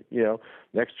academy.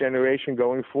 Next generation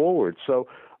going forward. So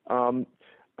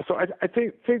I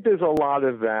think there's a lot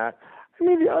of that. I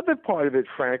mean, the other part of it,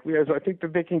 frankly, is I think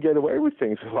that they can get away with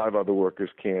things a lot of other workers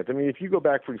can't. I mean, if you go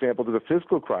back, for example, to the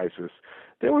fiscal crisis,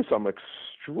 there were some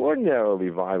extraordinarily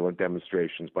violent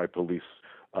demonstrations by police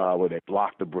where they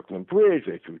blocked the Brooklyn Bridge,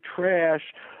 they threw trash,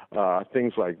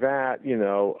 things like that.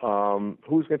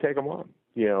 Who's going to take them on?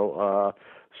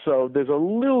 So there's a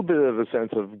little bit of a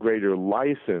sense of greater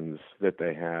license that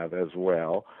they have as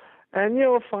well. And,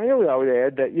 finally, I would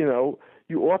add that,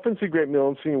 you often see great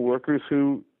militancy workers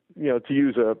who, to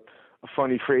use a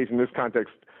funny phrase in this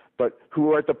context, but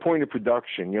who are at the point of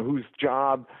production, whose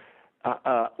job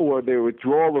or their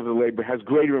withdrawal of the labor has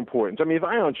greater importance. I mean, if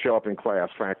I don't show up in class,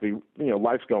 frankly,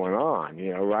 life's going on,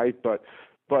 right? But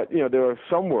there are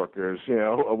some workers,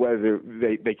 whether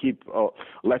they keep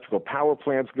electrical power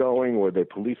plants going, or they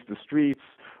police the streets,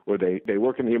 or they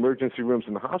work in the emergency rooms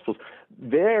in the hospitals,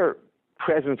 their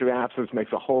presence or absence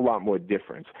makes a whole lot more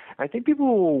difference. I think people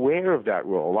who are aware of that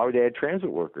role, I would add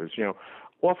transit workers,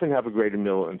 often have a greater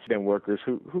militance than workers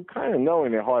who kind of know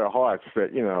in their heart of hearts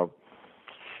that,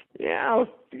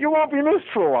 you won't be missed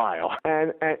for a while.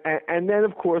 And then,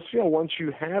 of course, once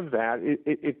you have that,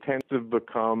 it tends to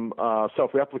become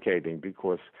self-replicating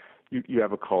because you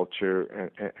have a culture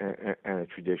and a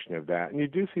tradition of that. And you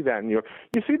do see that in New York.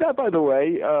 You see that, by the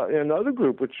way, in another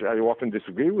group, which I often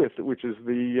disagree with, which is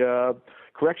the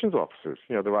corrections officers,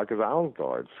 the Rikers Island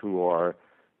guards, who are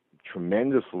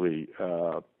tremendously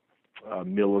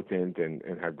militant and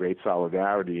have great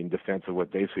solidarity in defense of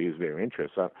what they see as their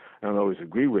interests. I don't always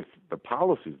agree with the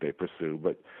policies they pursue,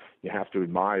 but you have to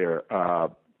admire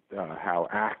how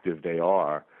active they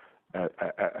are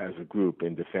as a group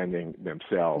in defending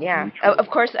themselves. Yeah, of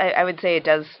course, I would say it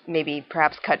does maybe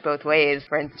perhaps cut both ways.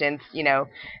 For instance, the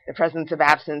presence of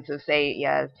absence of, say,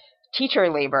 teacher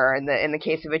labor in the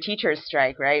case of a teacher's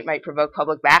strike, right, might provoke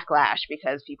public backlash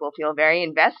because people feel very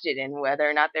invested in whether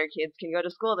or not their kids can go to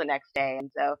school the next day.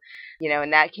 And so,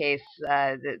 in that case,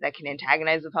 that can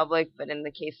antagonize the public. But in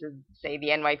the case of, say, the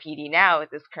NYPD now with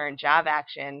this current job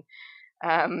action,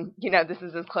 this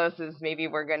is as close as maybe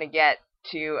we're going to get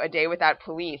to a day without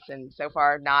police, and so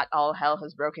far not all hell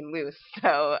has broken loose.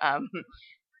 So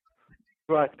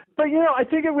right, but I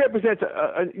think it represents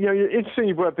interesting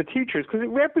you brought up the teachers, because it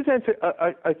represents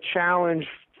a challenge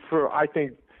for, I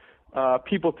think,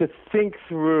 people to think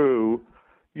through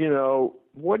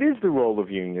what is the role of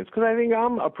unions. Because I think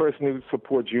I'm a person who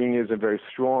supports unions and very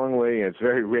strongly, and it's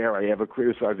very rare I ever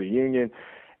criticize a union.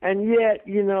 And yet,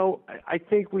 I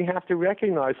think we have to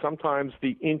recognize sometimes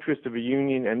the interest of a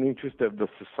union and the interest of the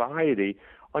society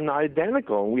are not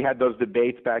identical. And we had those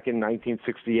debates back in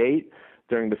 1968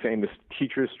 during the famous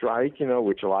teachers' strike,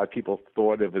 which a lot of people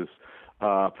thought of as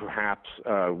perhaps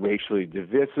racially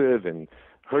divisive and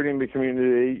hurting the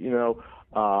community,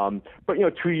 But,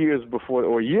 2 years before,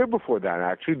 or a year before that,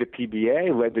 actually, the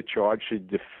PBA led the charge to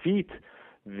defeat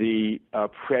the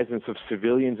presence of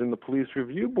civilians in the police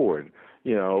review board.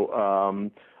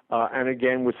 And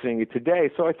again, we're seeing it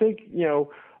today. So I think,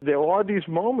 there are these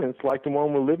moments like the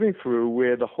one we're living through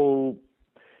where the whole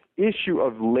issue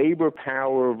of labor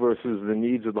power versus the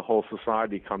needs of the whole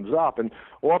society comes up. And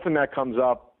often that comes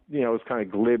up, as kind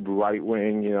of glib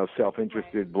right-wing,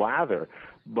 self-interested blather.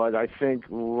 But I think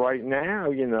right now,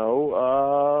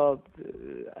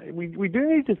 we do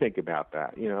need to think about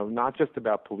that, not just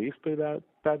about police, but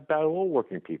about all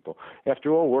working people.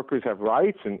 After all, workers have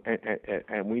rights,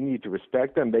 and we need to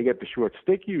respect them. They get the short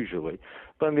stick usually.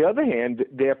 But on the other hand,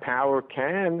 their power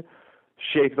can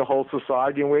shape the whole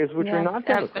society in ways which are not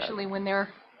democratic. Especially when they're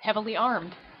heavily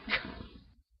armed.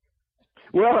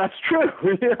 Well, that's true.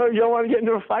 You don't want to get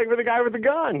into a fight with a guy with a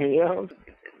gun,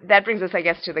 That brings us, I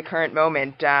guess, to the current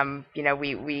moment.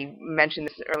 We mentioned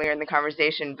this earlier in the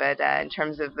conversation, but in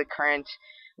terms of the current,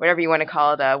 whatever you want to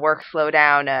call it, a work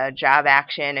slowdown, job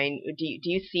action, I mean, do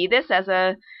you see this as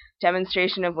a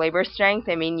demonstration of labor strength?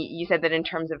 I mean, you said that in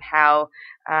terms of how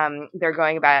they're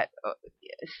going about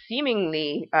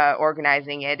seemingly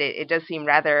organizing it, it does seem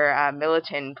rather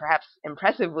militant, perhaps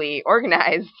impressively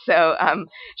organized. So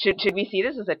should we see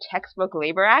this as a textbook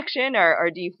labor action,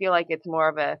 or do you feel like it's more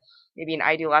of maybe an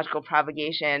ideological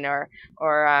propagation or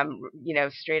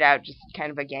straight out just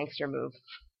kind of a gangster move?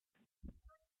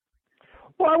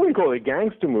 Well, I wouldn't call it a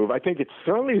gangster move. I think it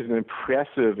certainly is an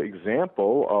impressive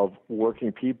example of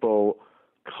working people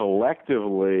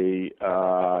collectively,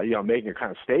 making a kind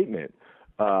of statement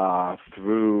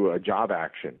through a job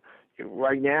action.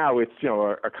 Right now, it's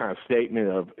a kind of statement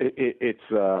of it's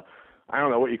I don't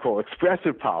know what you call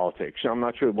expressive politics. I'm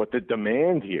not sure what the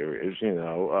demand here is,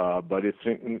 but it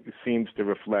seems to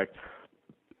reflect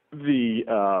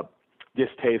the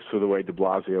distaste for the way de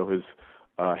Blasio has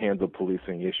handled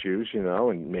policing issues,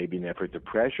 and maybe an effort to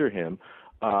pressure him.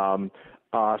 So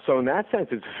in that sense,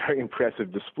 it's a very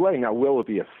impressive display. Now, will it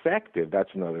be effective? That's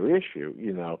another issue.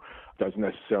 Doesn't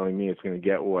necessarily mean it's going to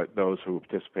get what those who are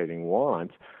participating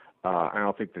want. I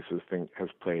don't think this thing has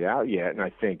played out yet, and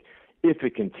I think if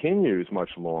it continues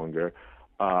much longer,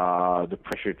 the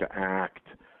pressure to act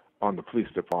on the police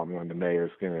department, on the mayor,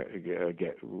 is going to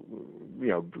get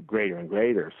greater and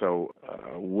greater. So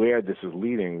where this is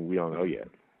leading, we don't know yet.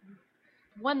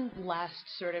 One last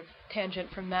sort of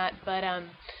tangent from that, but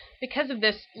because of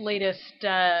this latest,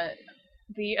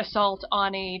 the assault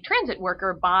on a transit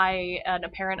worker by an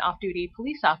apparent off-duty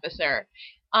police officer,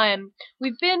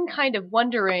 we've been kind of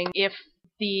wondering if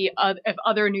if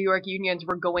other New York unions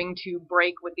were going to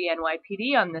break with the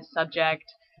NYPD on this subject.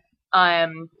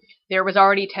 There was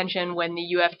already tension when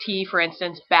the UFT, for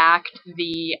instance, backed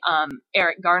the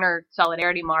Eric Garner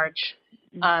Solidarity March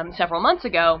several months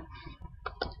ago.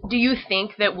 Do you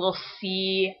think that we'll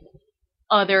see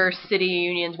other city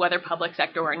unions, whether public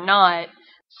sector or not,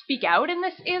 speak out in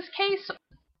this case?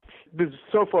 There's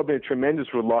so far been a tremendous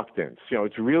reluctance.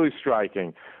 It's really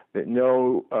striking that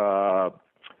no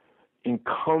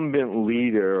incumbent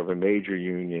leader of a major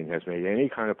union has made any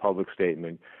kind of public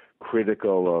statement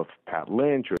critical of Pat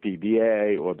Lynch or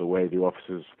PBA or the way the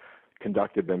officers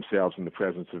conducted themselves in the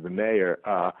presence of the mayor.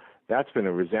 That's been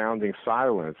a resounding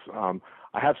silence. I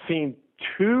have seen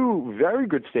two very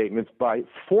good statements by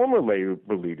former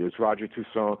labor leaders, Roger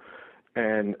Toussaint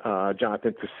and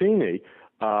Jonathan Ticini.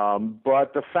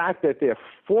 But the fact that they're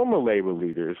former labor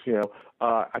leaders,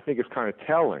 I think is kind of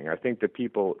telling. I think that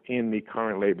people in the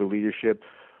current labor leadership,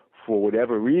 for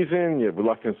whatever reason,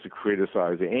 reluctance to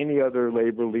criticize any other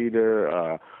labor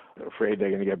leader, afraid they're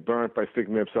going to get burnt by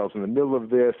sticking themselves in the middle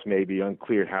of this, maybe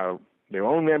unclear how their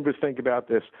own members think about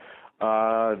this.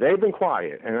 They've been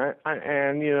quiet, and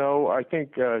I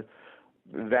think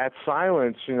that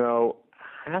silence,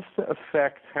 has to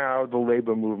affect how the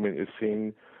labor movement is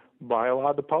seen by a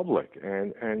lot of the public,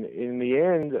 and in the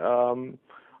end,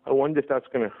 I wonder if that's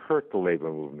going to hurt the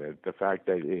labor movement. The fact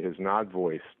that it has not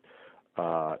voiced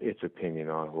its opinion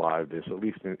on a lot of this, at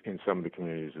least in some of the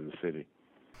communities of the city.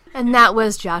 And that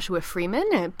was Joshua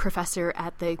Freeman, a professor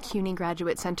at the CUNY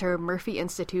Graduate Center, Murphy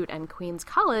Institute, and Queens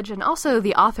College, and also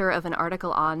the author of an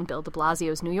article on Bill de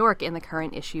Blasio's New York in the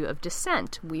current issue of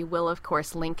Dissent. We will, of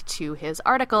course, link to his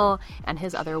article and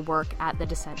his other work at the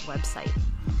Dissent website.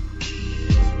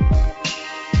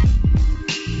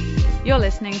 You're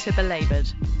listening to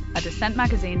Belabored, a Dissent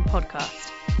Magazine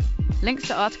podcast. Links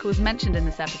to articles mentioned in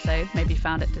this episode may be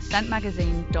found at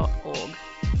dissentmagazine.org.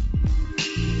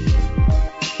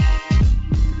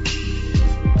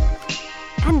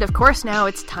 And of course, now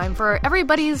it's time for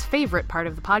everybody's favorite part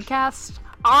of the podcast,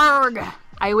 ARG!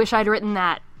 I wish I'd written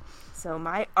that. So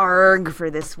my ARG for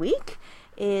this week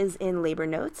is in Labor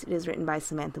Notes. It is written by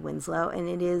Samantha Winslow, and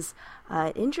it is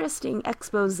an interesting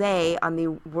expose on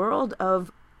the world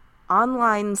of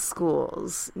online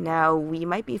schools. Now, we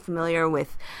might be familiar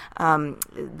with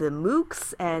the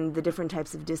MOOCs and the different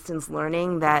types of distance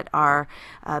learning that are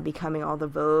becoming all the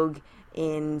vogue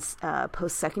in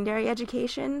post-secondary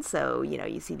education. So,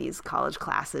 you see these college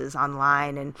classes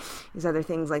online and these other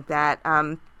things like that.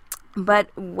 But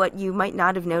what you might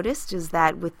not have noticed is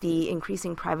that with the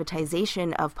increasing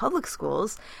privatization of public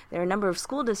schools, there are a number of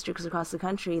school districts across the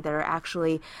country that are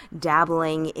actually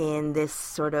dabbling in this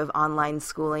sort of online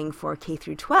schooling for K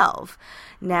through 12.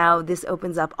 Now, this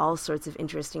opens up all sorts of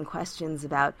interesting questions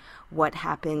about what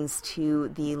happens to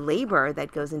the labor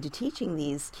that goes into teaching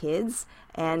these kids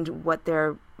and what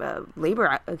their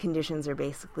labor conditions are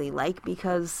basically like,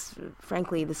 because,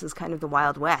 frankly, this is kind of the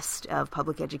Wild West of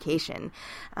public education.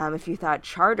 If you thought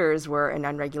charters were an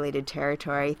unregulated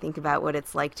territory, think about what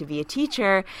it's like to be a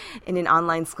teacher in an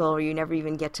online school where you never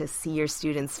even get to see your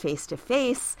students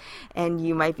face-to-face, and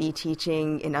you might be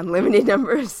teaching an unlimited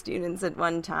number of students at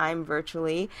one time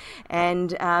virtually.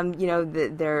 And,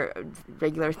 there are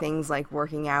regular things like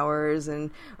working hours and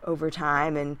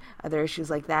overtime and other issues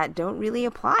like that don't really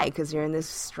apply because you're in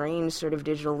this strange sort of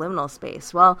digital liminal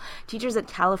space? Well, teachers at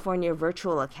California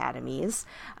Virtual Academies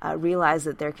realize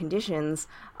that their conditions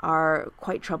are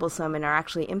quite troublesome and are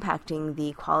actually impacting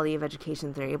the quality of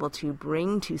education they're able to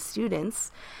bring to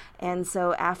students. And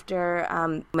so after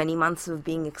many months of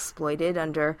being exploited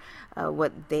under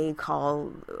what they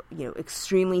call,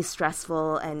 extremely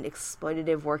stressful and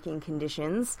exploitative working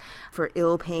conditions for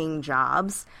ill-paying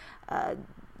jobs,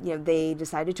 they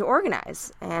decided to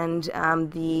organize. And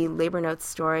the Labor Notes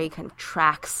story kind of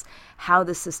tracks how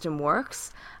the system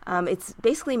works. It's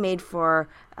basically made for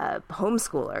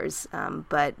homeschoolers,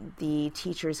 but the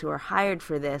teachers who are hired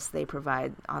for this, they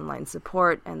provide online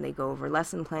support and they go over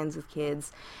lesson plans with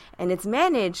kids. And it's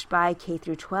managed by K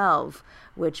through 12,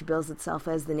 which bills itself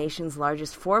as the nation's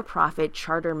largest for-profit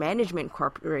charter management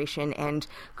corporation and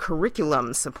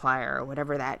curriculum supplier,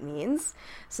 whatever that means.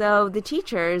 So the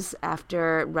teachers,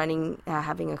 after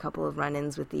having a couple of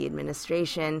run-ins with the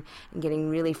administration and getting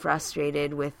really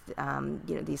frustrated with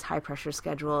these high-pressure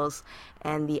schedules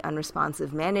and the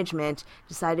unresponsive management,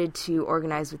 decided to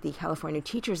organize with the California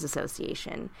Teachers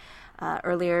Association.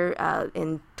 Earlier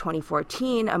in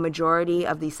 2014, a majority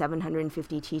of the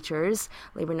 750 teachers,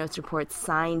 Labor Notes reports,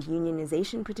 signed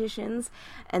unionization petitions,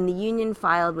 and the union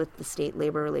filed with the State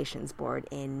Labor Relations Board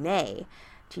in May.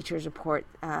 Teachers report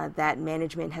that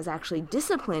management has actually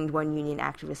disciplined one union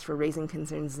activist for raising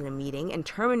concerns in a meeting and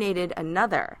terminated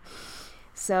another.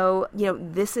 So,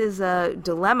 this is a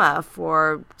dilemma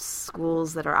for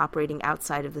schools that are operating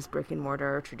outside of this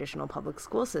brick-and-mortar traditional public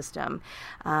school system.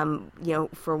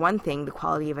 For one thing, the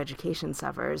quality of education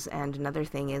suffers, and another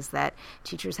thing is that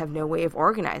teachers have no way of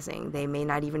organizing. They may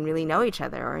not even really know each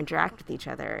other or interact with each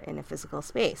other in a physical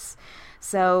space.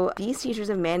 So these teachers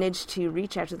have managed to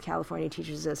reach out to the California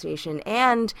Teachers Association,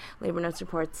 and Labor Notes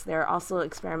reports they're also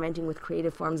experimenting with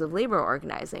creative forms of labor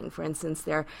organizing. For instance,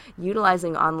 they're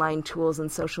utilizing online tools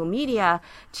and social media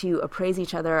to appraise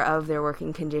each other of their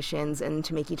working conditions and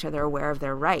to make each other aware of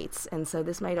their rights. And so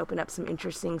this might open up some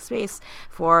interesting space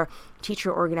for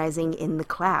teacher organizing in the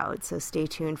cloud. So stay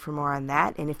tuned for more on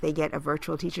that. And if they get a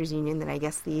virtual teachers union, then I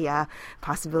guess the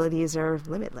possibilities are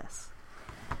limitless.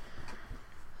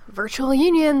 Virtual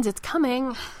unions, it's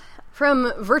coming.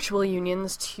 From virtual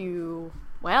unions to,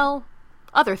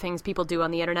 other things people do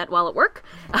on the internet while at work.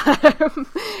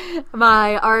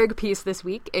 My ARG piece this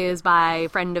week is by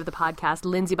friend of the podcast,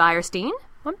 Lindsay Beierstein.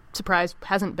 I'm surprised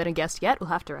hasn't been a guest yet. We'll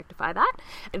have to rectify that.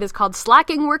 It is called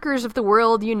Slacking Workers of the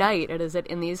World Unite. It is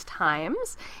In These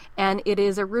Times. And it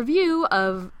is a review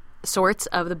of sorts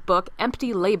of the book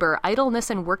Empty Labor, Idleness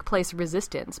and Workplace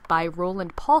Resistance by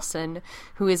Roland Paulsen,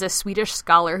 who is a Swedish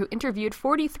scholar who interviewed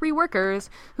 43 workers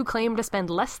who claim to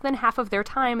spend less than half of their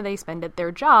time they spend at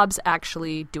their jobs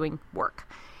actually doing work.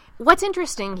 What's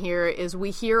interesting here is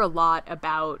we hear a lot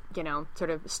about,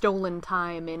 sort of stolen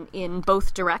time in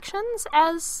both directions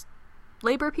as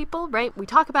labor people, right? We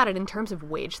talk about it in terms of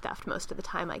wage theft most of the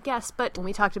time, I guess, but when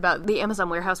we talked about the Amazon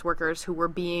warehouse workers who were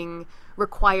being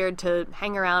required to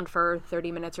hang around for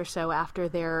 30 minutes or so after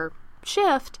their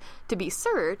shift to be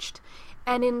searched,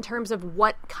 and in terms of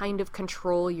what kind of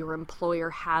control your employer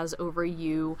has over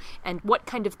you and what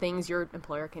kind of things your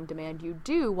employer can demand you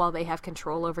do while they have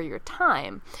control over your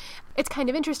time, it's kind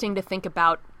of interesting to think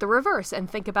about the reverse and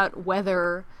think about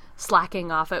whether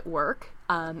slacking off at work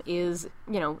is,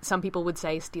 some people would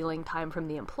say stealing time from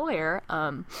the employer.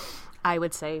 I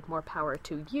would say more power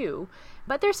to you.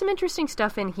 But there's some interesting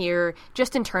stuff in here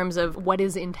just in terms of what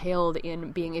is entailed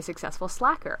in being a successful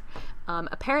slacker.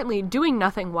 Apparently, doing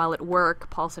nothing while at work,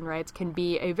 Paulsen writes, can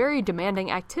be a very demanding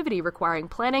activity requiring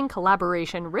planning,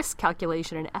 collaboration, risk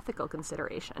calculation, and ethical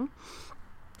consideration.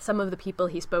 Some of the people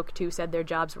he spoke to said their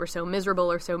jobs were so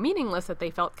miserable or so meaningless that they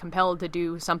felt compelled to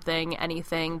do something,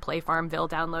 anything, play Farmville,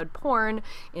 download porn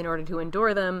in order to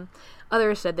endure them.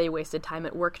 Others said they wasted time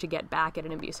at work to get back at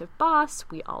an abusive boss.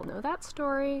 We all know that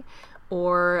story.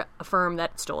 Or a firm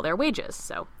that stole their wages.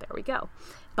 So there we go.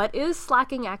 But is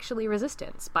slacking actually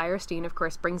resistance? Beierstein, of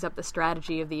course, brings up the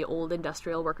strategy of the old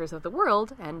industrial workers of the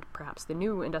world, and perhaps the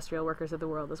new industrial workers of the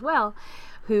world as well,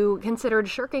 who considered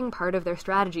shirking part of their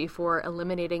strategy for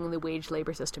eliminating the wage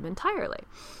labor system entirely.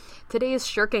 Today's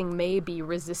shirking may be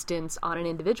resistance on an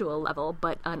individual level,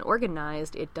 but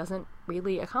unorganized, it doesn't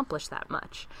really accomplish that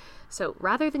much. So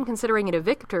rather than considering it a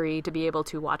victory to be able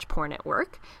to watch porn at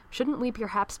work, shouldn't we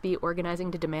perhaps be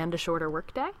organizing to demand a shorter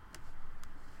workday?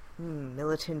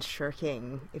 Militant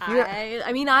shirking. I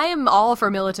am all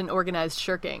for militant organized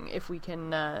shirking, if we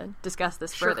can discuss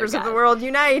this further. Shirkers of the world,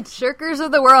 unite! Shirkers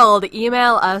of the world,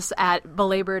 email us at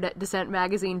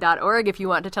belabored@dissentmagazine.org if you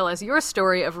want to tell us your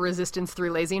story of resistance through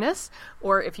laziness,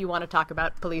 or if you want to talk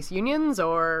about police unions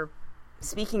or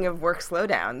Speaking of work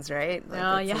slowdowns, right?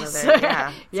 Yes. It's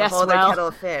Yes, a whole other well, kettle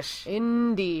of fish.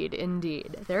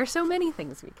 Indeed. There are so many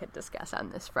things we could discuss on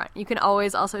this front. You can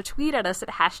always also tweet at us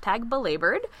at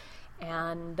 #belabored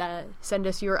and send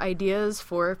us your ideas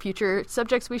for future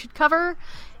subjects we should cover.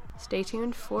 Stay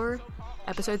tuned for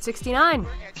episode 69.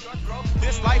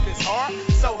 This life is hard,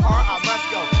 so hard I must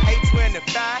go.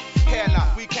 825, hell no,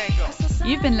 we can't go.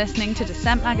 You've been listening to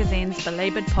Dissent Magazine's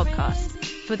Belabored podcast.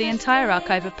 For the entire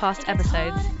archive of past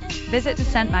episodes, visit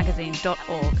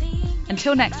dissentmagazine.org.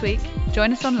 Until next week,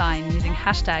 join us online using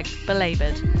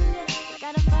 #belabored.